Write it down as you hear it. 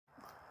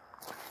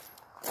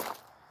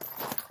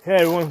Hey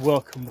everyone,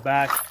 welcome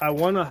back. I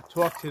want to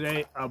talk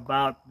today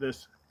about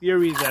this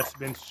theory that's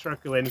been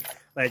circulating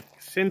like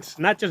since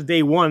not just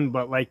day one,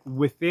 but like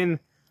within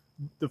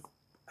the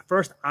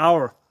first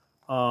hour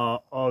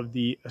of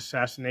the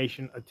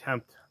assassination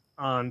attempt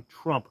on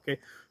Trump. Okay,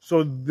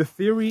 so the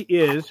theory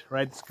is,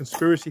 right, this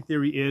conspiracy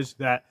theory is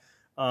that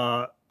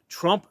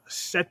Trump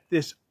set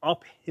this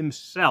up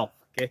himself.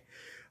 Okay,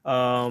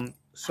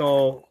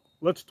 so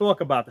let's talk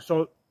about this.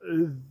 So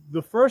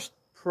the first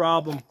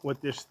problem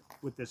with this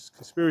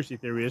conspiracy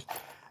theory is,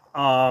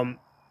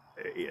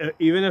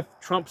 even if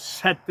Trump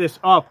set this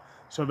up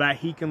so that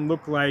he can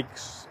look like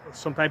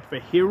some type of a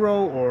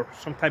hero or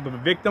some type of a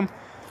victim,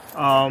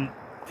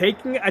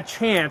 taking a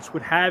chance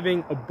with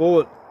having a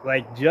bullet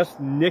like just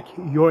nick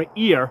your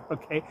ear,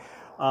 okay,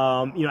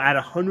 at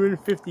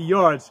 150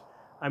 yards.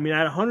 I mean,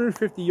 at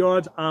 150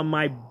 yards on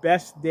my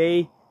best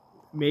day,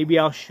 maybe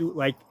I'll shoot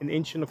like 1.25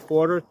 inches to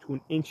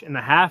 1.5 inches.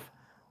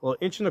 Well,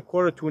 1.25 inches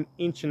to 1.5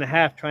 inches,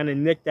 trying to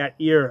nick that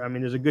ear, I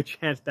mean, there's a good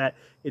chance that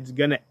it's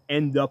going to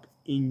end up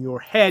in your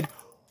head.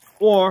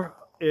 Or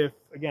if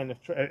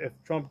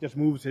Trump just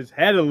moves his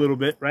head a little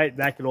bit, right,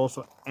 that could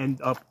also end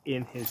up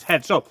in his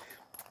head. So,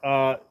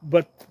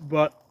 but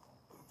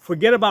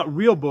forget about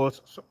real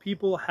bullets. So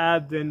people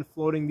have been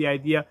floating the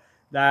idea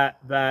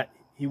that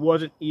he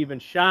wasn't even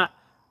shot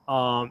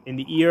in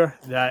the ear,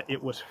 that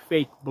it was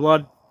fake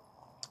blood.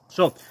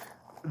 So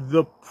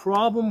the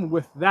problem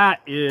with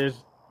that is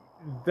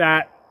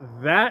that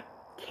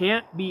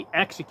can't be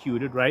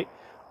executed, right,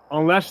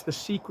 unless the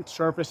Secret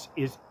Service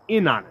is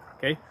in on it,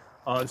 okay?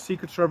 The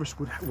Secret Service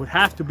would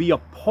have to be a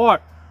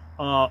part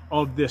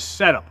of this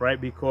setup,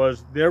 right,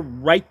 because they're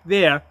right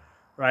there,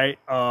 right?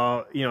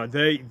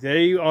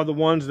 They are the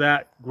ones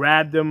that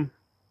grabbed him,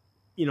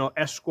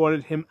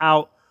 escorted him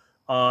out.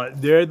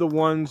 They're the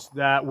ones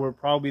that were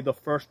probably the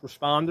first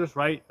responders,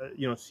 right?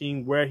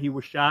 Seeing where he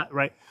was shot,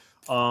 right?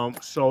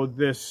 So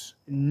this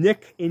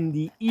nick in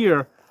the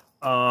ear,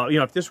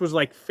 if this was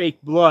like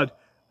fake blood,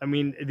 I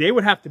mean, they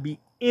would have to be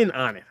in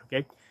on it,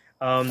 okay?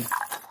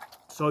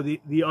 So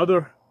the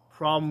other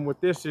problem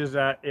with this is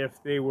that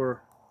if they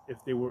were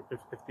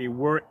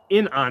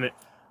in on it,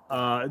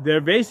 they're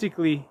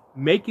basically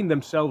making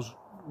themselves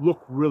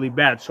look really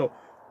bad. So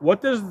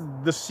what does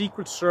the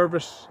Secret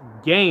Service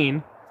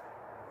gain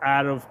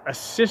out of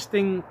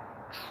assisting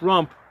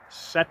Trump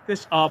set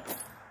this up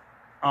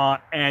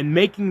and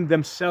making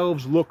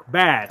themselves look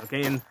bad,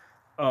 okay? And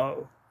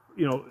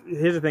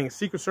here's the thing: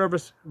 Secret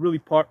Service really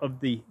part of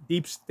the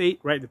deep state,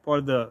 right? They're part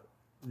of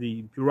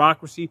the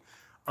bureaucracy.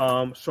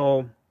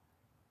 So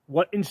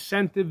what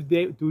incentive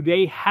do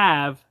they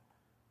have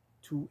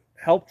to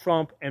help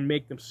Trump and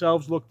make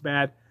themselves look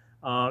bad,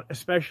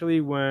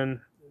 especially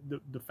when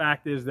the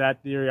fact is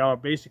that they are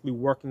basically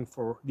working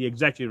for the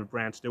executive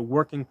branch. They're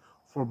working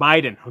for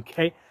Biden,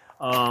 okay?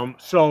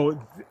 So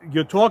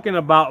you're talking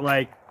about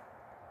like,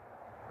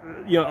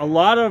 a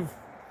lot of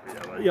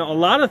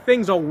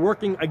things are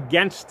working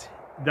against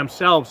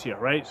themselves here,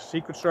 right?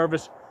 Secret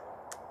Service,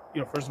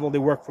 first of all, they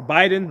work for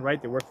Biden,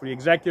 right? They work for the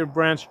executive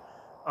branch.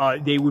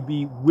 They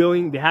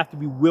have to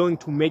be willing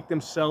to make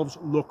themselves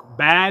look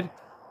bad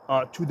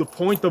to the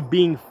point of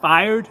being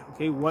fired.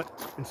 Okay,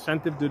 what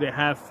incentive do they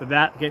have for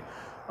that? Okay,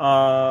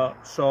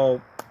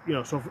 so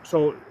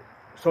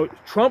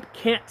Trump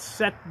can't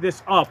set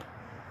this up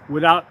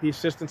without the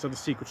assistance of the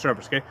Secret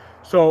Service. Okay,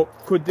 so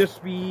could this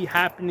be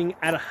happening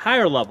at a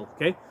higher level?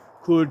 Okay,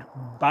 could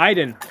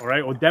Biden, all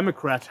right, or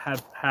Democrats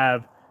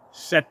have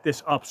set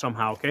this up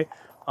somehow? Okay,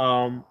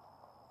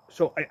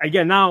 so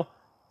again, now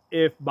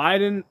if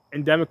Biden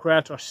and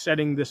Democrats are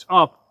setting this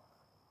up,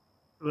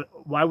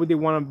 why would they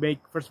want to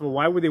first of all,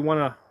 why would they want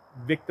to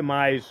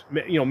victimize,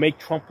 make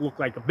Trump look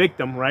like a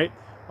victim, right?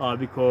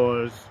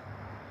 Because,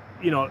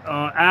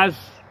 as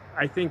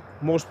I think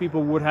most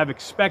people would have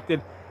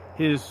expected,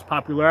 his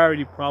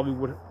popularity probably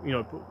would,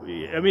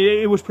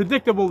 it was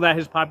predictable that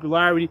his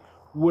popularity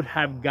would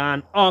have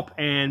gone up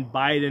and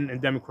Biden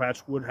and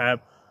Democrats would have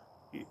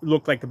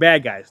looked like the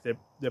bad guys.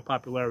 Their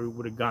popularity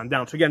would have gone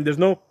down. So again, there's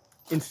no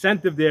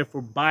incentive there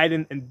for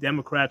Biden and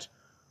Democrats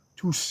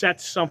to set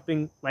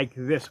something like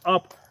this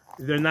up.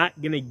 They're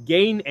not going to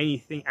gain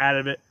anything out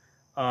of it.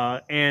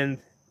 And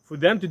for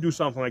them to do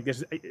something like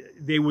this,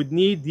 they would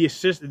need the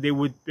assistance. They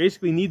would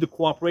basically need the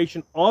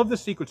cooperation of the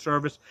Secret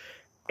Service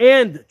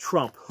and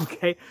Trump.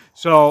 Okay,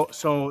 so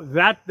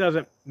that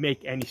doesn't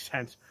make any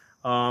sense.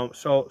 And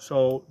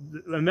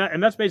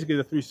that's basically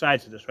the three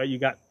sides of this, right? You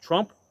got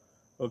Trump.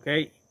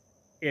 Okay,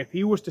 if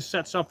he was to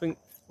set something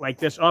like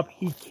this up,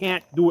 he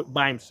can't do it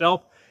by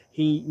himself.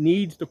 He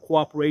needs the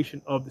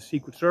cooperation of the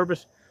Secret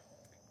Service.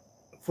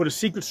 For the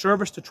Secret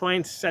Service to try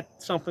and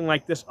set something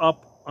like this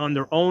up on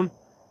their own,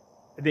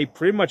 they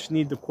pretty much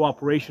need the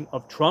cooperation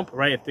of Trump,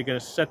 right? If they're going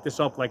to set this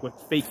up like with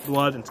fake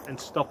blood and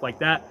stuff like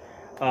that,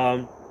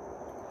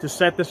 to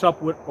set this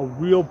up with a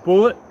real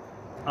bullet,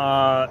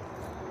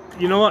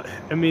 you know what?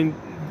 I mean,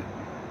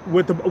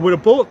 with a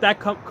bullet that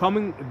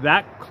coming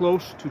that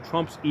close to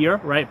Trump's ear,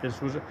 right? If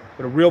this was with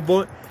a real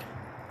bullet.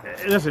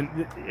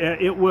 Listen,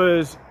 it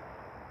was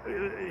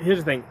here's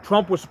the thing: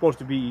 Trump was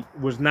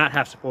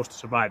not supposed to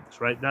survive this,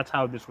 right? That's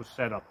how this was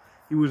set up.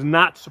 He was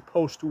not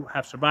supposed to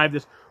have survived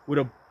this. With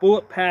a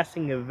bullet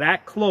passing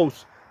that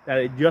close that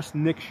it just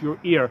nicks your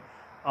ear,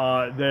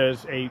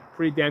 there's a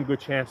pretty damn good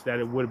chance that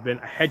it would have been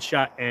a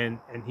headshot, and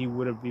he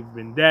would have either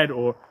been dead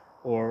or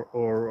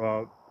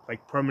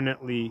like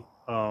permanently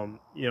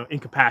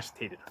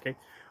incapacitated. Okay,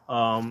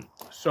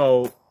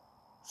 so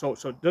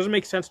it doesn't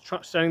make sense for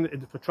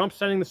Trump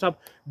setting this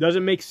up.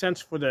 Doesn't make sense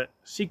for the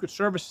Secret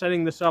Service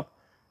setting this up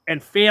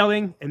and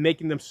failing and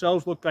making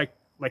themselves look like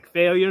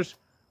failures.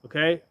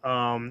 Okay,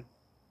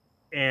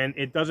 and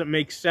it doesn't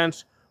make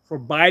sense for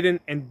Biden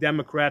and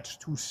Democrats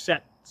to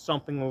set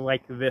something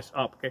like this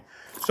up. Okay,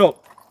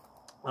 so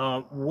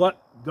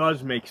what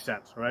does make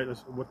sense, right?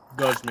 What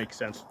does make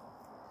sense?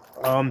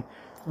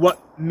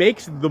 What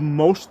makes the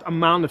most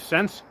amount of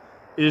sense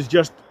is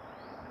just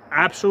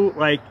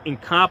absolute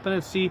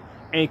incompetency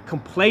and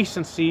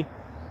complacency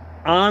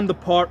on the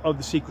part of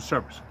the Secret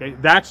Service. Okay,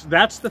 that's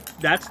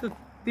the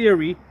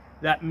theory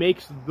that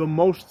makes the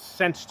most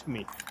sense to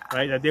me,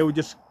 right? That they were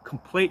just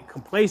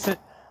complacent.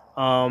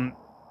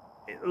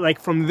 Like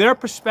from their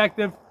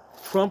perspective,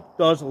 Trump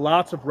does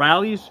lots of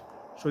rallies,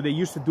 so they're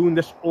used to doing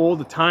this all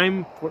the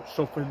time.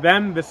 So for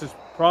them, this is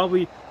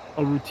probably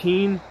a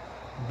routine,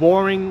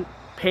 boring,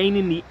 pain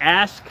in the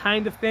ass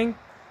kind of thing.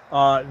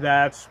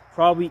 That's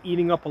probably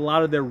eating up a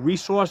lot of their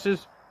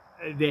resources.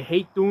 They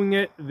hate doing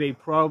it. They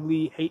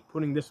probably hate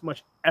putting this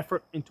much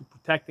effort into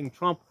protecting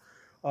Trump.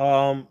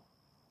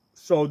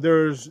 So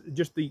there's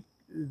just the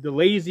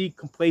lazy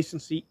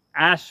complacency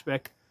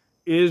aspect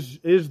is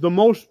the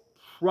most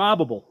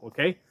probable.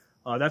 Okay,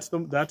 that's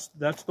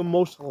the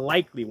most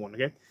likely one.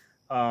 Okay,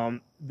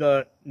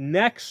 the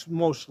next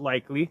most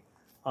likely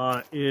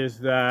is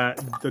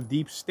that the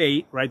deep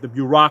state, right? The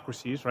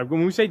bureaucracies, right?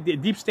 When we say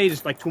deep state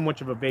is like too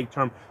much of a vague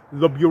term.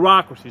 The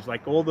bureaucracies,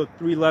 like all the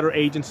three-letter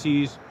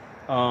agencies,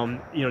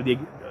 they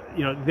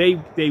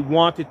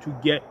wanted to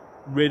get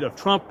rid of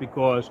Trump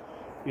because,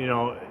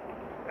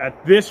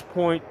 at this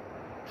point,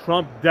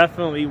 Trump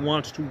definitely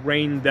wants to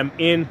rein them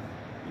in,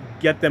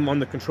 get them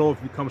under control if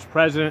he becomes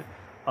president.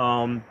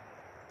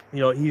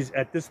 He's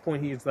at this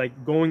point, he's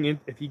like going in.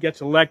 If he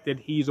gets elected,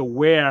 he's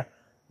aware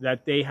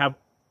that they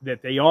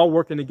are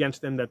working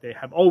against him, that they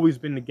have always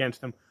been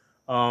against him.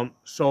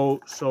 So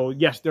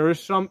yes, there is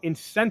some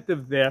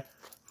incentive there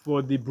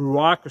for the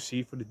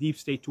bureaucracy, for the deep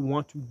state to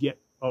want to get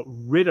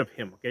rid of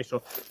him. Okay,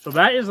 so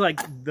that is like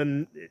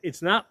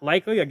it's not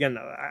likely. Again,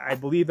 I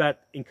believe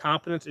that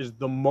incompetence is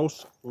the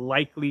most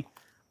likely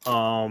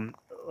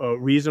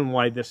reason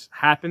why this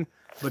happened.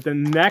 But the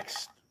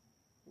next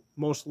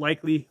most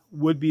likely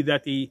would be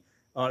that they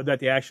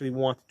actually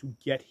want to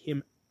get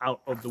him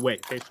out of the way.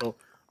 Okay, so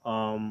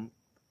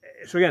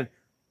again,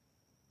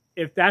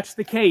 if that's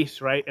the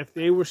case, right? If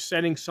they were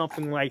setting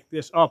something like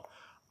this up,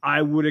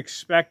 I would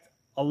expect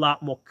a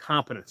lot more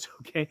competence.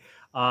 Okay,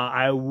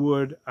 I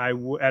would at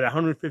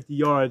 150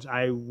 yards,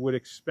 I would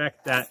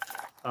expect that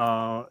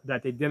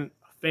they didn't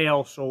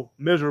fail so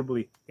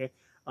miserably. Okay,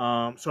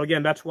 so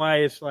again, that's why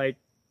it's like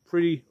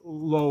pretty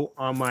low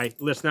on my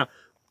list. Now,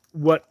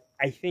 what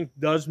I think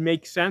does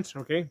make sense,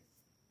 okay,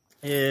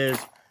 is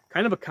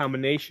kind of a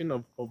combination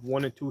of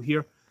 1 and 2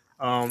 here,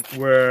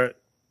 where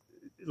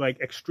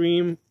like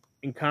extreme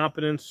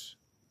incompetence,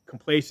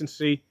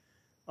 complacency,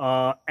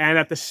 and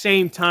at the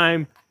same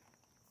time,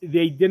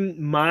 they didn't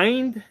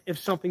mind if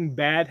something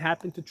bad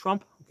happened to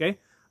Trump. Okay,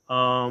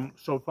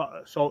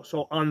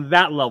 so on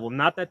that level,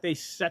 not that they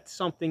set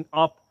something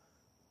up,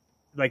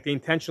 like they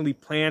intentionally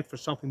planned for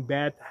something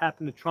bad to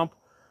happen to Trump,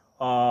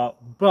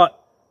 but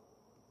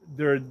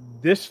their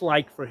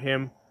dislike for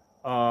him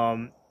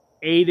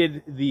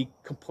aided the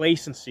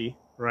complacency,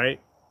 right?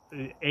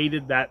 It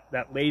aided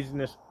that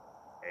laziness,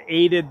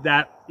 aided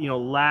that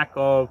lack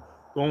of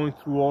going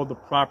through all the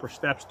proper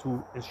steps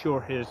to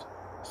ensure his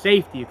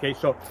safety. Okay,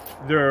 so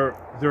their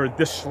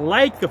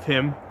dislike of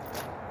him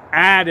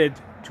added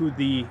to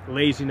the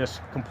laziness,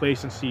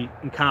 complacency,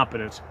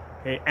 incompetence.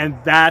 Okay, and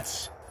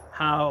that's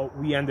how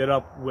we ended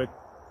up with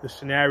the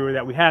scenario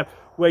that we have,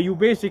 where you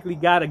basically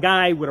got a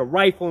guy with a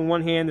rifle in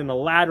one hand and a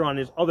ladder on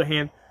his other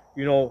hand,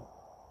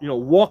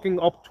 walking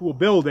up to a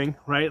building,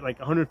 right, like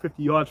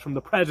 150 yards from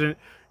the president,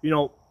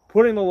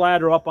 putting the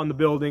ladder up on the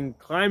building,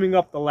 climbing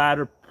up the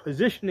ladder,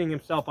 positioning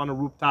himself on a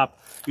rooftop,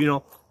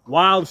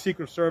 while the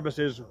Secret Service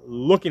is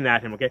looking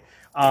at him. Okay,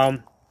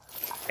 and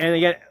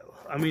again,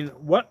 I mean,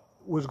 what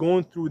was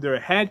going through their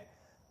head?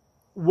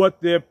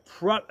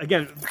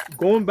 Again,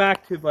 going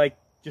back to like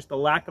just the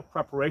lack of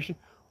preparation.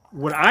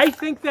 What I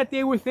think that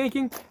they were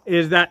thinking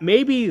is that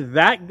maybe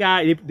that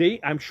guy,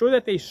 I'm sure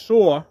that they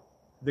saw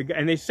the guy,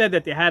 and they said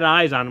that they had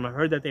eyes on him. I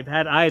heard that they've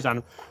had eyes on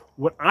him.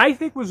 What I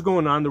think was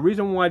going on, the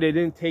reason why they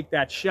didn't take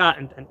that shot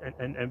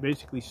and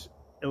basically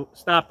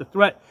stop the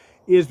threat,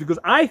 is because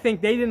I think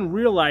they didn't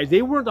realize,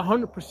 they weren't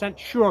 100%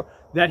 sure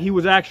that he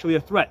was actually a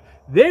threat.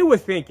 They were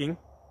thinking,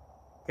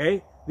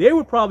 okay, they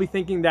were probably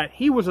thinking that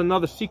he was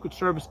another Secret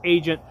Service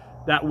agent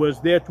that was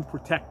there to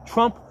protect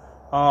Trump.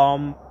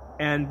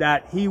 and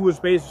that he was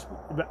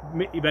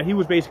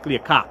basically a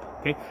cop.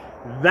 Okay,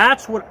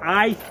 that's what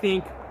I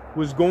think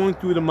was going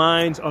through the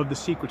minds of the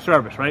Secret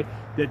Service, right?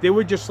 That they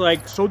were just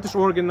like so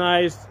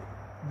disorganized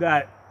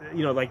that,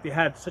 you know, like they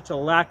had such a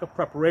lack of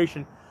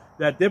preparation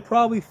that they're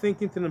probably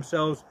thinking to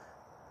themselves,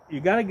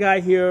 you got a guy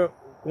here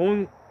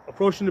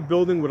approaching the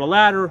building with a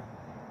ladder,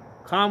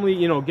 calmly,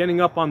 you know, getting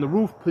up on the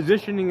roof,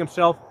 positioning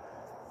himself.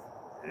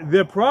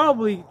 They're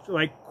probably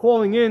like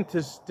calling in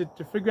to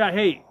figure out,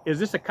 hey, is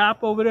this a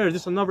cop over there? Is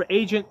this another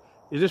agent?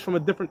 Is this from a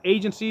different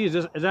agency? Is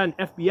that an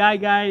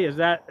FBI guy? Is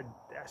that a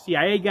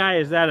CIA guy?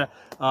 Is that a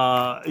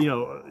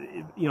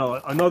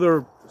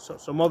another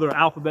some other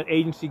alphabet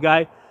agency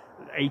guy,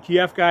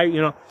 ATF guy?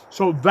 You know,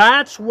 so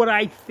that's what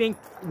I think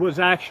was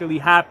actually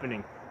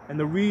happening, and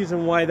the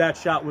reason why that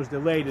shot was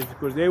delayed is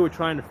because they were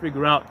trying to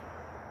figure out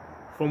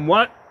from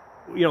what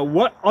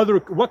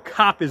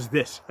cop is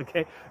this?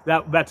 Okay,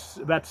 that's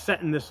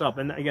setting this up,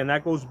 and again,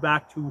 that goes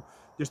back to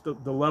just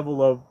the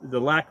level of the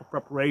lack of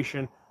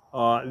preparation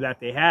that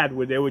they had,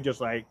 where they were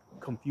just like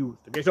confused.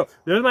 Okay, so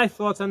there's my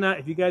thoughts on that.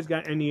 If you guys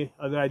got any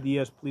other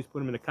ideas, please put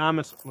them in the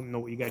comments. Let me know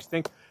what you guys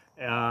think,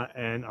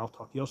 and I'll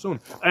talk to you all soon.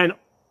 And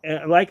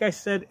like I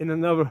said in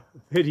another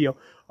video,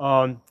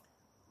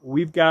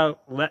 we've got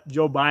to let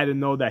Joe Biden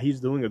know that he's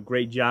doing a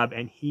great job,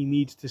 and he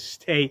needs to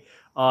stay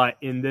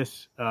in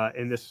this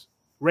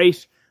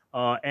race.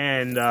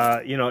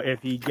 You know,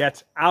 if he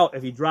gets out,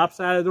 if he drops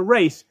out of the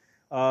race,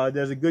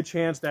 there's a good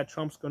chance that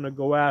Trump's going to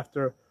go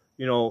after,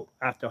 you know,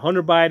 after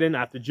Hunter Biden,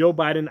 after Joe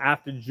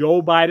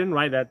Biden,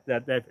 right?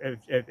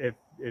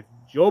 If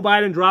Joe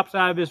Biden drops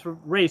out of this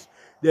race,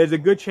 there's a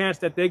good chance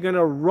that they're going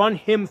to run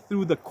him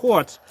through the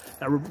courts.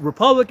 That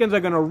Republicans are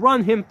going to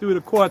run him through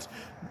the courts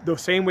the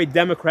same way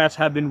Democrats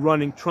have been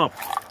running Trump.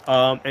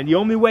 And the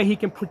only way he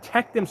can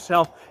protect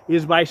himself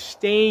is by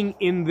staying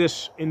in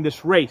this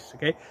race.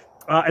 Okay.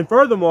 And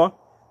furthermore,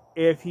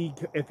 if he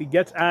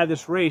gets out of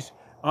this race,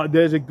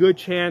 there's a good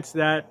chance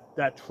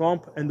that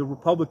Trump and the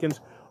Republicans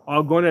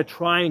are going to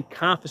try and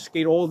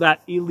confiscate all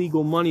that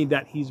illegal money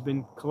that he's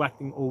been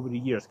collecting over the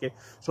years. Okay,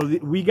 so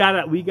we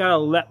gotta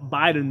let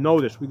Biden know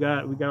this. We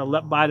gotta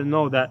let Biden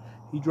know that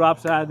he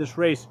drops out of this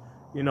race,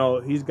 you know,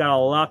 he's got a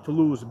lot to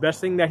lose. The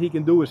best thing that he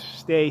can do is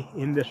stay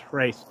in this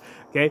race,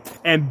 okay,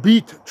 and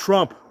beat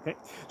Trump. Okay,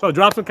 so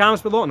drop some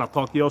comments below, and I'll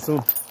talk to you all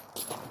soon.